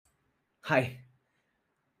Hi,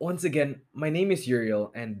 once again, my name is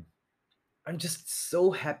Uriel, and I'm just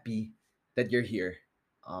so happy that you're here.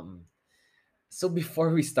 Um, so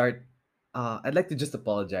before we start, I'd like to just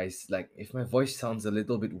apologize. Like, if my voice sounds a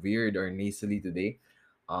little bit weird or nasally today,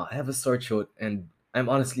 I have a sore throat, and I'm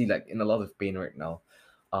honestly like in a lot of pain right now.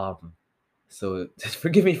 Um, so just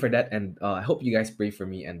forgive me for that, and I hope you guys pray for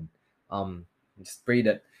me, and um, just pray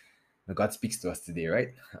that God speaks to us today,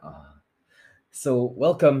 right? So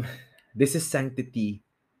welcome. This is Sanctity,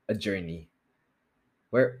 a journey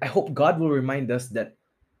where I hope God will remind us that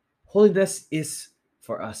holiness is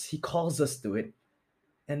for us. He calls us to it.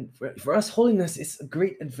 And for us, holiness is a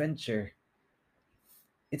great adventure.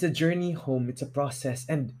 It's a journey home, it's a process.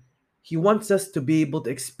 And He wants us to be able to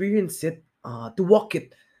experience it, to walk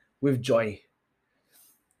it with joy.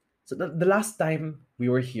 So, the last time we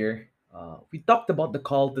were here, we talked about the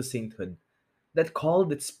call to sainthood, that call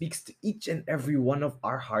that speaks to each and every one of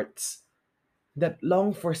our hearts, that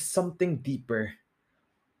long for something deeper,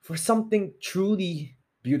 for something truly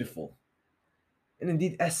beautiful. And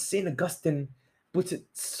indeed, as St. Augustine puts it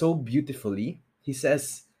so beautifully, he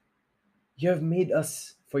says, "You have made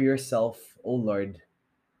us for yourself, O Lord,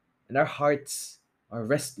 and our hearts are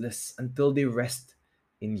restless until they rest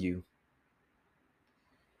in you."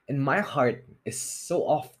 And my heart is so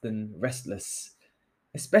often restless,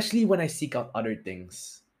 especially when I seek out other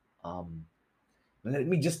things. Um, Let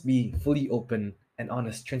me just be fully open and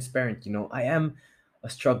honest, transparent. I am a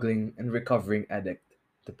struggling and recovering addict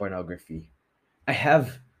to pornography. I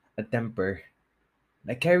have a temper.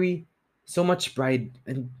 I carry so much pride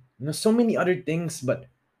and so many other things, but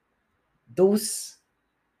those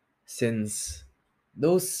sins,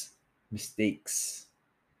 those mistakes,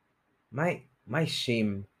 my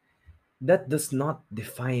shame, that does not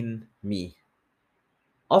define me.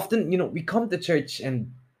 Often, we come to church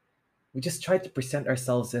and we just try to present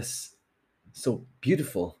ourselves as so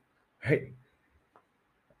beautiful, right?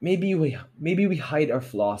 Maybe we hide our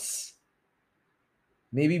flaws.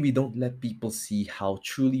 Maybe we don't let people see how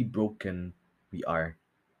truly broken we are.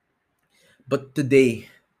 But today,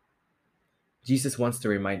 Jesus wants to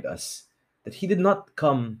remind us that he did not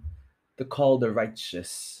come to call the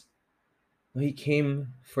righteous. No, he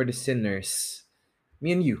came for the sinners,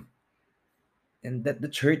 me and you. And that the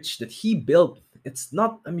church that he built, it's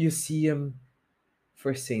not a museum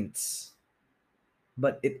for saints,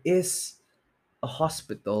 but it is a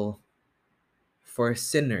hospital for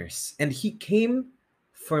sinners. And he came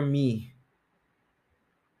for me,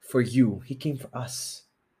 for you. He came for us,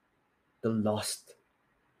 the lost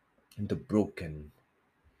and the broken.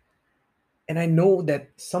 And I know that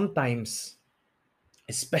sometimes,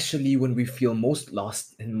 especially when we feel most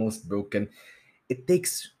lost and most broken, it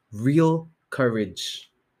takes real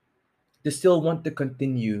courage to still want to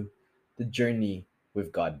continue the journey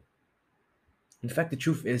with God. In fact, the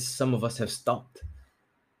truth is, some of us have stopped,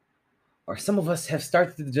 or some of us have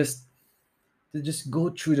started to just go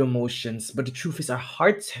through the motions. But the truth is, our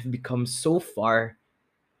hearts have become so far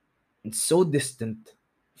and so distant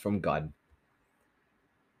from God.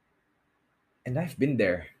 And I've been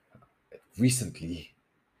there recently.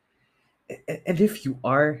 And if you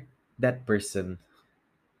are that person,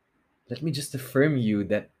 let me just affirm you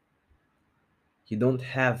that you don't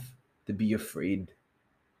have to be afraid.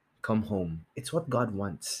 Come home. It's what God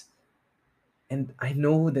wants. And I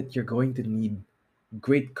know that you're going to need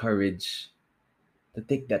great courage to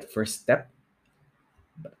take that first step,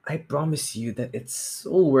 but I promise you that it's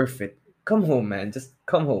so worth it. Come home, man. Just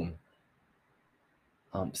come home.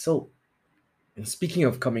 So, and speaking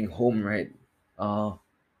of coming home, right? Uh,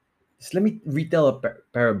 just let me retell a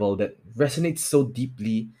parable that resonates so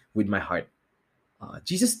deeply with my heart.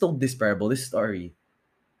 Jesus told this parable, this story,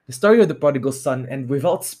 the story of the prodigal son, and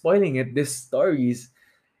without spoiling it, this story is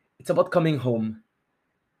it's about coming home.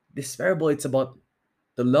 This parable, it's about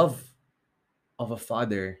the love of a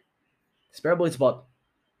father. This parable is about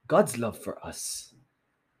God's love for us.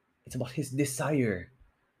 It's about His desire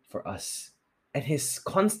for us and His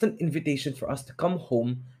constant invitation for us to come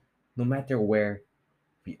home no matter where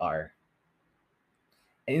we are.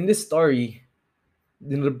 And in this story,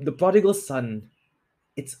 the prodigal son,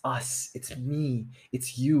 it's us, it's me,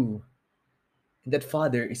 it's you. And that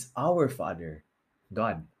father is our father,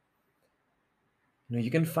 God.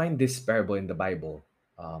 You can find this parable in the Bible.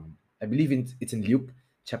 I believe it's in Luke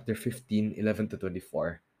chapter 15, 11 to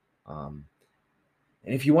 24. Um,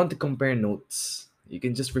 and if you want to compare notes, you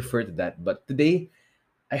can just refer to that. But today,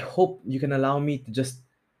 I hope you can allow me to just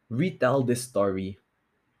retell this story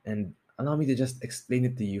and allow me to just explain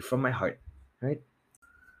it to you from my heart, right?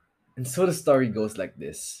 And so the story goes like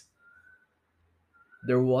this.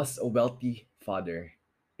 There was a wealthy father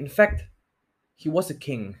In fact, he was a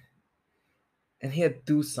king and he had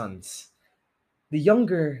two sons. The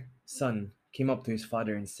younger son came up to his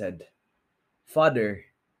father and said, "Father,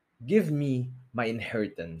 give me my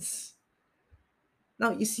inheritance."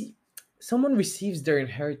 Now, you see, someone receives their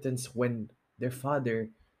inheritance when their father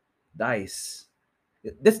dies.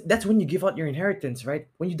 That's when you give out your inheritance, right?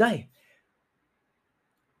 When you die.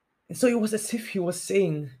 And so it was as if he was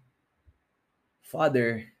saying,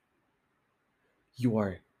 "Father, you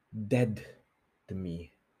are dead to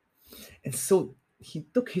me." And so he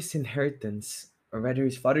took his inheritance, or rather,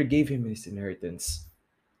 his father gave him his inheritance.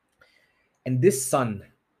 And this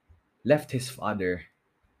son left his father,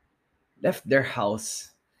 left their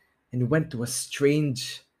house, and went to a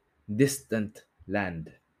strange, distant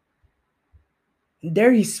land. And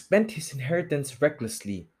there he spent his inheritance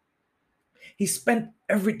recklessly. He spent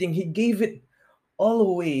everything, he gave it all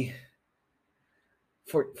away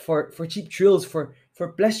for cheap thrills, for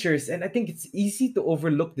pleasures. And I think it's easy to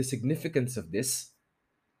overlook the significance of this.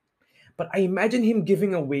 But I imagine him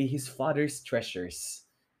giving away his father's treasures,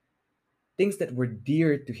 things that were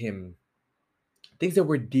dear to him, things that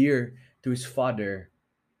were dear to his father.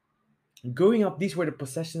 Growing up, these were the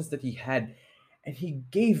possessions that he had, and he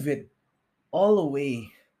gave it all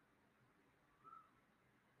away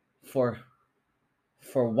for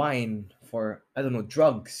wine, for I don't know,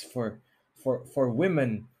 drugs, for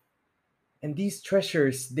women. And these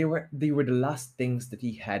treasures, they were the last things that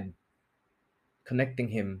he had connecting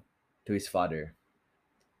him to his father.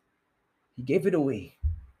 He gave it away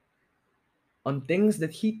on things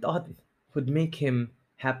that he thought would make him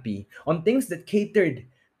happy, on things that catered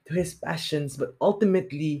to his passions, but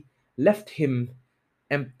ultimately left him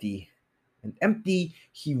empty. And empty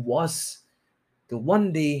he was till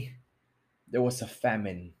one day there was a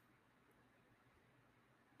famine.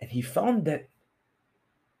 And he found that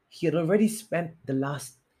he had already spent the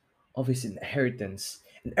last of his inheritance.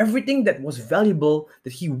 And everything that was valuable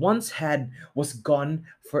that he once had was gone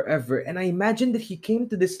forever. And I imagine that he came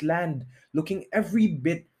to this land looking every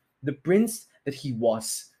bit the prince that he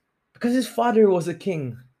was, because his father was a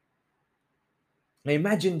king. I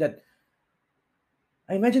imagine that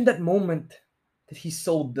I imagine that moment that he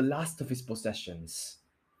sold the last of his possessions,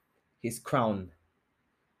 his crown,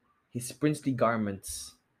 his princely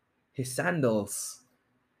garments, his sandals,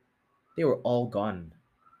 they were all gone.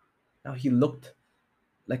 Now he looked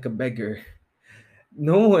like a beggar.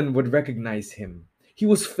 No one would recognize him. He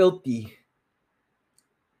was filthy.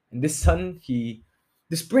 And this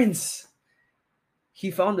prince,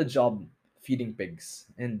 he found a job feeding pigs.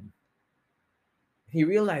 And he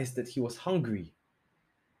realized that he was hungry.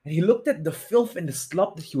 And he looked at the filth and the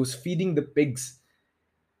slop that he was feeding the pigs.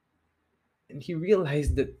 And he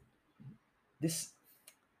realized that this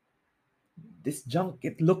this junk,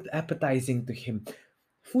 it looked appetizing to him.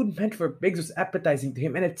 Food meant for pigs was appetizing to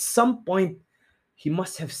him. And at some point, he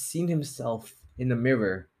must have seen himself in the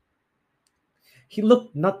mirror. He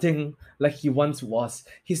looked nothing like he once was.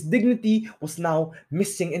 His dignity was now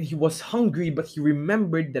missing and he was hungry, but he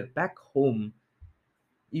remembered that back home,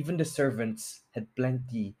 even the servants had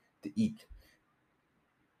plenty to eat.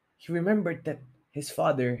 He remembered that his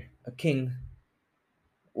father, a king,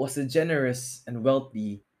 was a generous and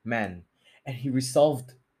wealthy man, and he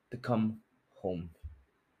resolved to come home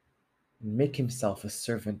and make himself a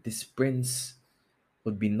servant. This prince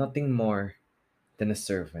would be nothing more than a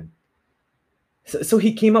servant. So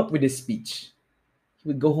he came up with his speech. He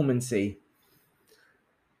would go home and say,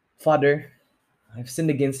 "Father, I've sinned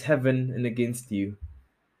against heaven and against you.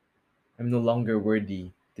 I'm no longer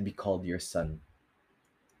worthy to be called your son.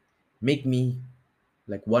 Make me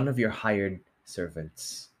like one of your hired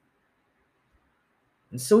servants."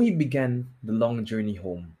 And so he began the long journey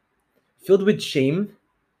home. Filled with shame,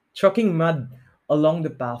 trucking mud along the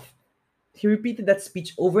path, he repeated that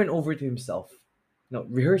speech over and over to himself. No,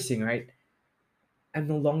 rehearsing, right? "I'm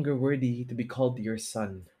no longer worthy to be called your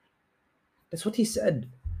son." That's what he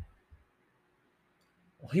said.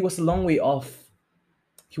 He was a long way off.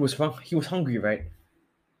 He was hungry, right?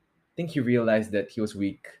 I think he realized that he was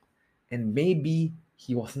weak and maybe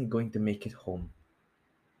he wasn't going to make it home.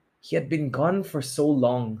 He had been gone for so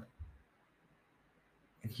long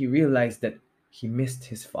and he realized that he missed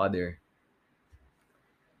his father.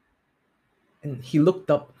 And he looked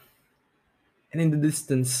up and in the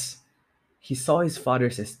distance he saw his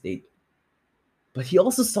father's estate. But he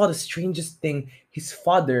also saw the strangest thing: his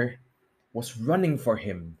father was running for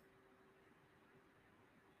him,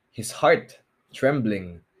 his heart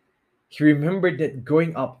trembling. He remembered that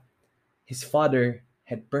growing up, his father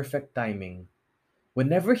had perfect timing.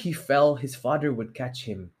 Whenever he fell, his father would catch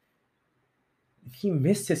him. He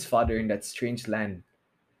missed his father in that strange land.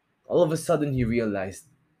 All of a sudden, he realized,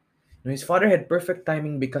 his father had perfect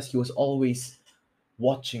timing because he was always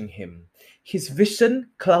watching him. His vision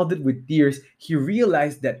clouded with tears. He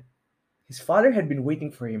realized that his father had been waiting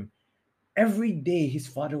for him. Every day, his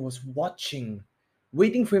father was watching,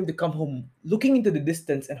 waiting for him to come home, looking into the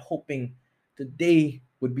distance and hoping today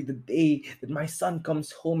would be the day that my son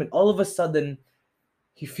comes home. And all of a sudden,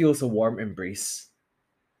 he feels a warm embrace.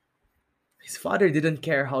 His father didn't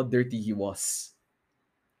care how dirty he was.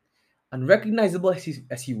 Unrecognizable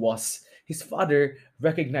as he was, his father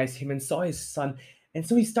recognized him and saw his son, and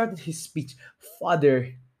so he started his speech.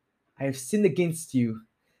 Father, I have sinned against you.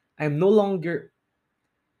 I am no longer.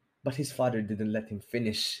 But his father didn't let him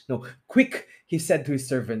finish. No, quick, he said to his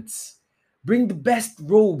servants, bring the best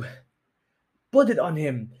robe, put it on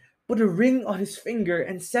him, put a ring on his finger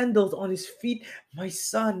and sandals on his feet. My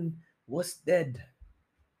son was dead,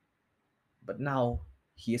 but now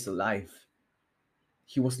he is alive.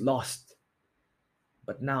 He was lost,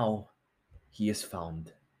 but now he is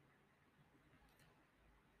found.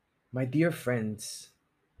 My dear friends,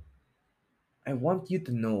 I want you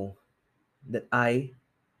to know that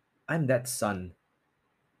I'm that son,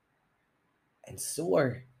 and so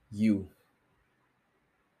are you.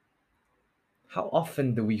 How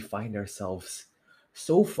often do we find ourselves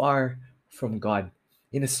so far from God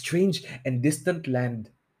in a strange and distant land,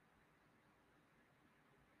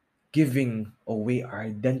 giving away our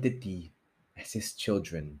identity as His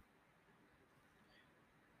children,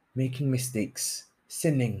 making mistakes,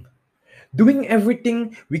 sinning, doing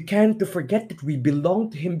everything we can to forget that we belong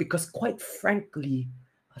to Him because, quite frankly,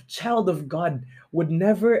 a child of God would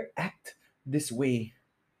never act this way.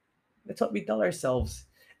 That's what we tell ourselves.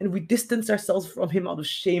 And we distance ourselves from Him out of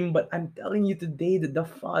shame. But I'm telling you today that the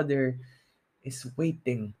Father is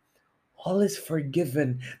waiting. All is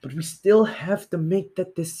forgiven, but we still have to make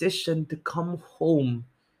that decision to come home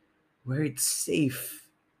where it's safe,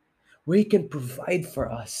 where He can provide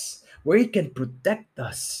for us, where He can protect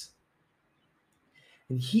us.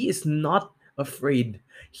 And He is not afraid.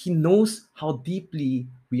 He knows how deeply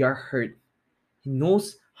we are hurt. He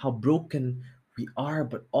knows how broken we are,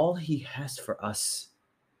 but all He has for us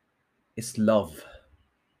is love.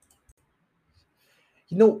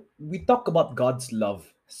 We talk about God's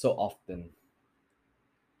love so often.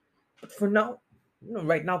 But for now,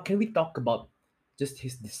 right now, can we talk about just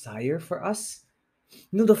His desire for us?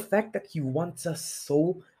 The fact that He wants us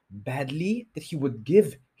so badly that He would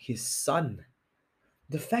give His Son.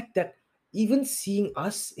 The fact that even seeing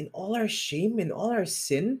us in all our shame, in all our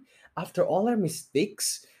sin, after all our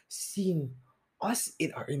mistakes, seeing us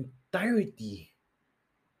in our entirety,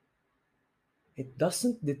 it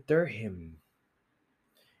doesn't deter Him.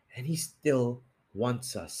 And He still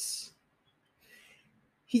wants us.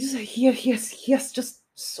 He has just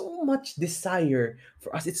so much desire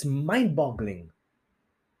for us. It's mind-boggling.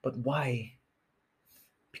 But why?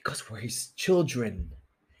 Because we're His children.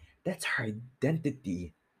 That's our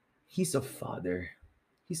identity. He's a father.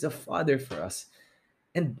 He's a father for us.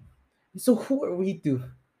 And so who are we to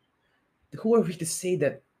say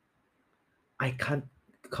that I can't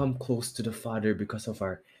come close to the Father because of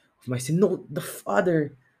my sin? No, the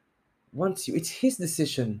Father wants you. It's His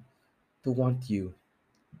decision to want you.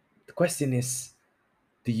 The question is,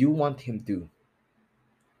 do you want Him to?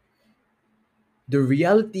 The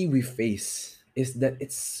reality we face is that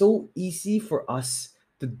it's so easy for us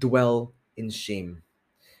to dwell in shame.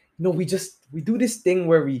 We do this thing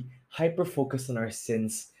where we hyper focus on our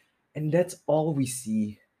sins, and that's all we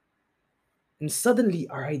see. And suddenly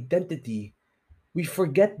our identity, we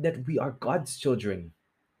forget that we are God's children.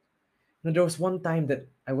 There was one time that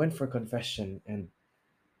I went for confession, and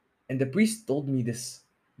the priest told me this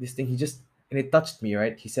thing. And it touched me,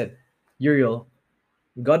 right? He said, Uriel,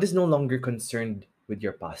 God is no longer concerned with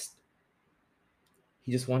your past.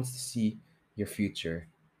 He just wants to see your future.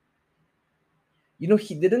 He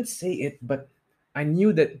didn't say it, but I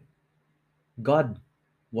knew that God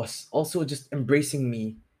was also just embracing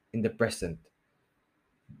me in the present.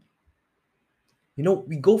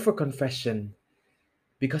 We go for confession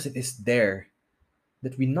because it is there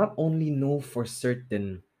that we not only know for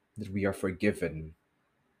certain that we are forgiven,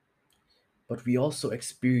 but we also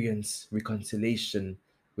experience reconciliation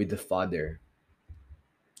with the Father.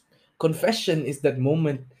 Confession is that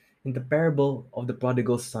moment in the parable of the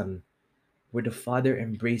prodigal son where the Father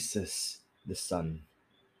embraces the Son.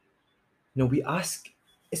 We ask,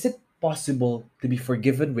 is it possible to be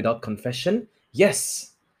forgiven without confession?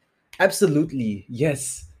 Yes, absolutely,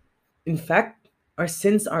 yes. In fact, our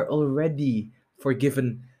sins are already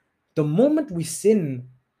forgiven. The moment we sin,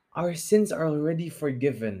 our sins are already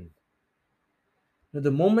forgiven. Now,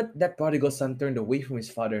 the moment that prodigal son turned away from his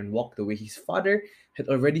father and walked away, his father had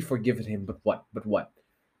already forgiven him. But what? But what?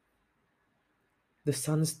 The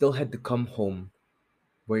son still had to come home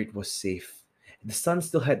where it was safe. The son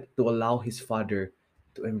still had to allow his father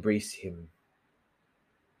to embrace him.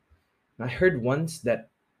 I heard once that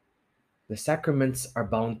the sacraments are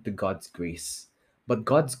bound to God's grace, but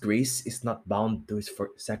God's grace is not bound to his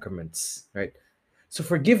sacraments, right? So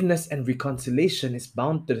forgiveness and reconciliation is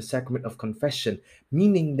bound to the sacrament of confession,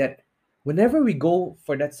 meaning that whenever we go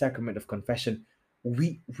for that sacrament of confession,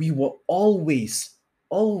 we will always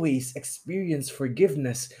experience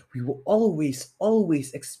forgiveness. We will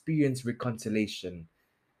always experience reconciliation.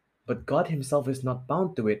 But God himself is not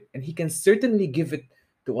bound to it, and he can certainly give it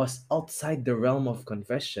to us outside the realm of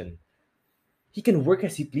confession. He can work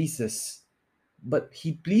as he pleases, but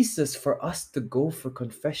he pleases for us to go for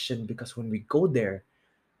confession, because when we go there,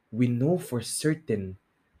 we know for certain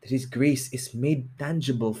that his grace is made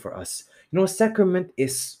tangible for us. You know, a sacrament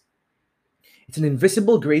is, it's an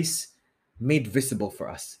invisible grace made visible for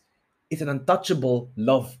us. It's an untouchable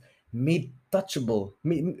love made touchable.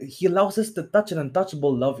 He allows us to touch an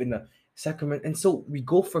untouchable love in a sacrament. And so we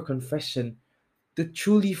go for confession to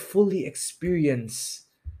truly fully experience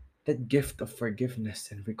that gift of forgiveness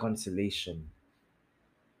and reconciliation.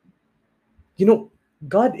 You know,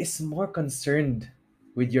 God is more concerned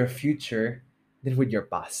with your future than with your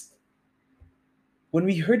past. When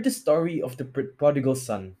we heard the story of the prodigal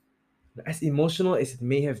son, as emotional as it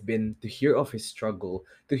may have been to hear of his struggle,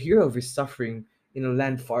 to hear of his suffering in a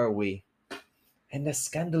land far away, and as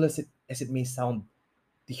scandalous as it may sound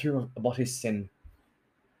to hear about his sin,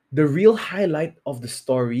 the real highlight of the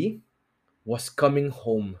story was coming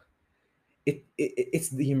home. It's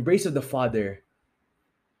the embrace of the father.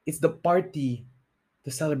 It's the party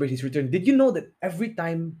to celebrate his return. Did you know that every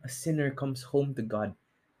time a sinner comes home to God,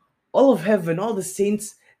 all of heaven, all the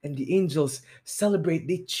saints and the angels celebrate,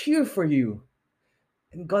 they cheer for you.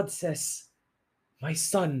 And God says, my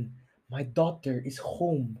son, my daughter is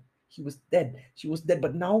home. He was dead. She was dead,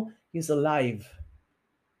 but now he's alive.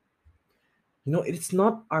 You know, it's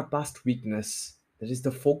not our past weakness that is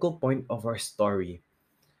the focal point of our story,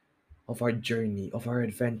 of our journey, of our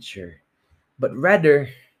adventure, but rather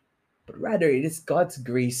it is God's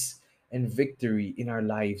grace and victory in our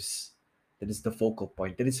lives that is the focal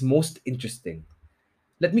point, that is most interesting.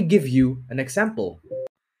 Let me give you an example.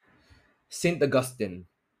 Saint Augustine.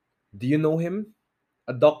 Do you know him?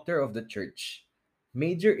 A doctor of the church,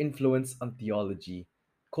 major influence on theology,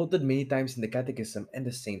 quoted many times in the Catechism and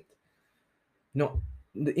the Saint. No,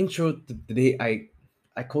 in the intro to today,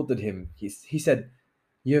 I quoted him. He said,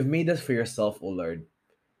 "You have made us for yourself, O Lord,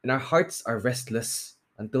 and our hearts are restless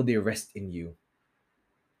until they rest in you."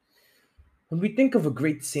 When we think of a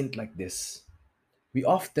great saint like this,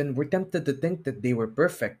 we're tempted to think that they were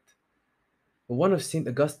perfect. But one of Saint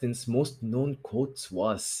Augustine's most known quotes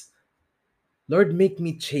was, "Lord, make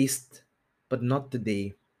me chaste, but not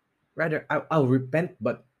today. Rather, I'll repent,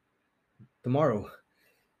 but tomorrow."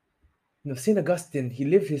 You know, St. Augustine, he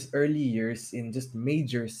lived his early years in just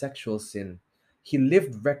major sexual sin. He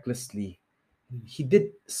lived recklessly. He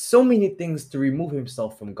did so many things to remove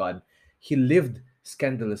himself from God. He lived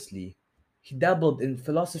scandalously. He dabbled in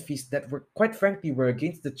philosophies that were, quite frankly, were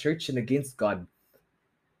against the church and against God.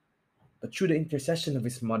 But through the intercession of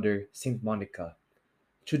his mother, Saint Monica,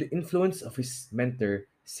 through the influence of his mentor,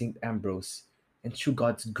 Saint Ambrose, and through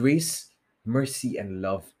God's grace, mercy, and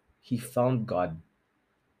love, he found God,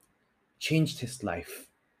 changed his life,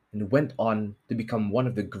 and went on to become one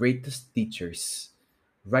of the greatest teachers,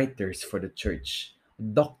 writers for the church, a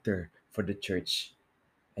doctor for the church,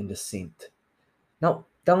 and a saint. Now,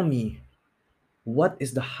 tell me, what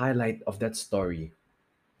is the highlight of that story?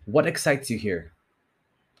 What excites you here?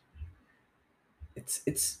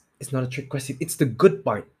 It's not a trick question. It's the good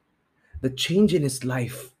part, the change in his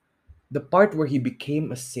life, the part where he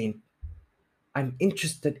became a saint. I'm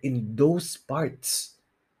interested in those parts.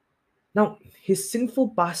 Now, his sinful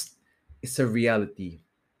past is a reality,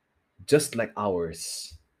 just like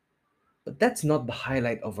ours. But that's not the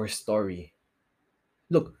highlight of our story.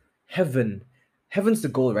 Look, heaven. Heaven's the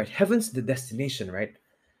goal, right? Heaven's the destination, right?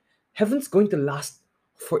 Heaven's going to last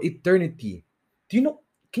for eternity. Do you know?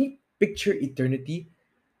 Can you picture eternity?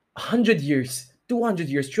 100 years, 200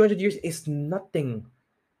 years, 300 years is nothing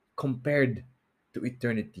compared to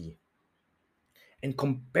eternity. And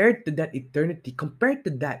compared to that eternity, compared to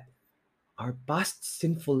that, our past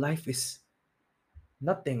sinful life is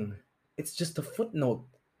nothing. It's just a footnote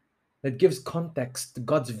that gives context to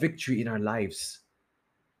God's victory in our lives.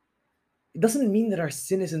 It doesn't mean that our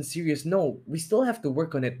sin isn't serious. No, we still have to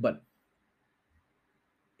work on it, but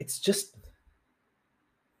it's just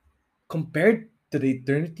Compared to the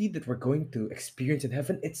eternity that we're going to experience in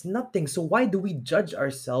heaven, it's nothing. So why do we judge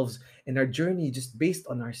ourselves and our journey just based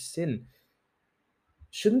on our sin?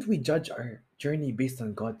 Shouldn't we judge our journey based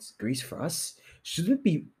on God's grace for us? Shouldn't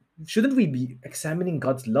we be examining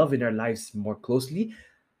God's love in our lives more closely?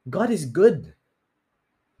 God is good.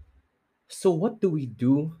 So what do we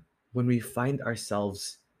do when we find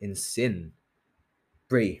ourselves in sin?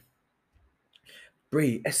 Pray.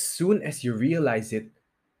 Pray. As soon as you realize it,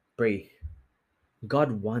 pray.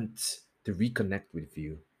 God wants to reconnect with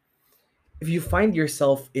you. If you find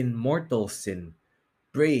yourself in mortal sin,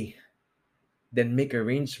 pray, then make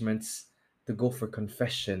arrangements to go for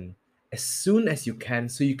confession as soon as you can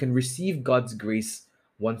so you can receive God's grace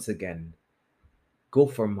once again. Go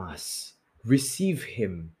for Mass. Receive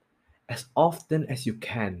Him as often as you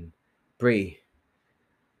can. Pray.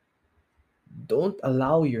 Don't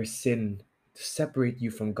allow your sin to separate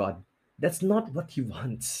you from God. That's not what He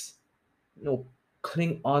wants. No,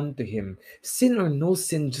 cling on to Him. Sin or no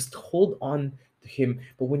sin, just hold on to Him.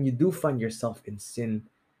 But when you do find yourself in sin,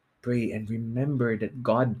 pray and remember that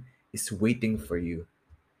God is waiting for you.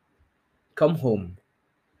 Come home.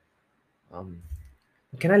 Um,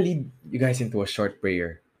 can I lead you guys into a short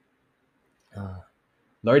prayer?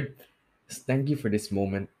 Lord, thank you for this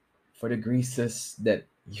moment, for the graces that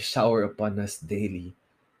you shower upon us daily,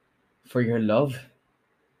 for your love,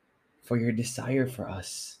 for your desire for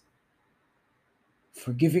us,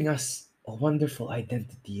 for giving us a wonderful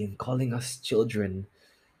identity and calling us children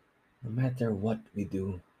no matter what we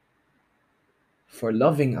do, for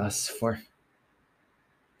loving us, for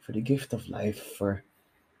the gift of life, for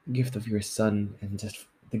the gift of your son, and just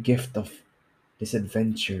the gift of this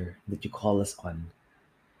adventure that you call us on.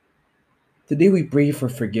 Today we pray for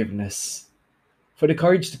forgiveness, for the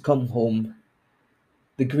courage to come home,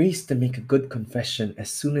 the grace to make a good confession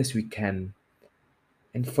as soon as we can,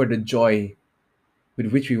 and for the joy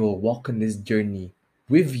with which we will walk on this journey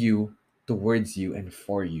with you, towards you, and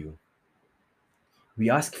for you. We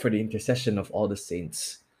ask for the intercession of all the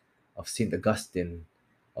saints, of Saint Augustine,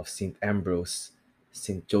 of Saint Ambrose,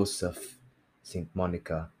 Saint Joseph, Saint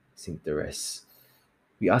Monica, Saint Therese.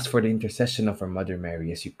 We ask for the intercession of our Mother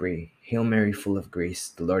Mary as you pray. Hail Mary, full of grace,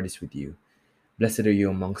 the Lord is with you. Blessed are you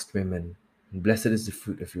amongst women, and blessed is the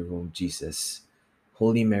fruit of your womb, Jesus.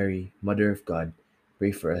 Holy Mary, Mother of God,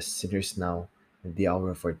 pray for us sinners now and at the hour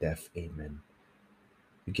of our death. Amen.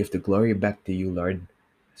 We give the glory back to you, Lord,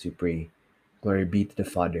 as we pray. Glory be to the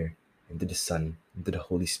Father, and to the Son, and to the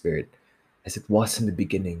Holy Spirit, as it was in the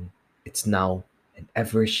beginning, it's now, and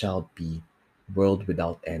ever shall be, world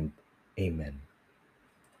without end. Amen.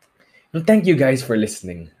 And thank you guys for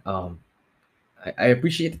listening. I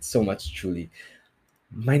appreciate it so much, truly.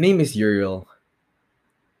 My name is Uriel,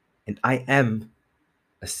 and I am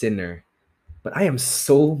a sinner, but I am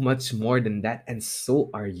so much more than that, and so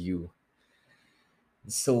are you.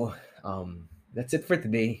 So, that's it for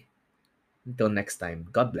today. Until next time,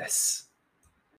 God bless.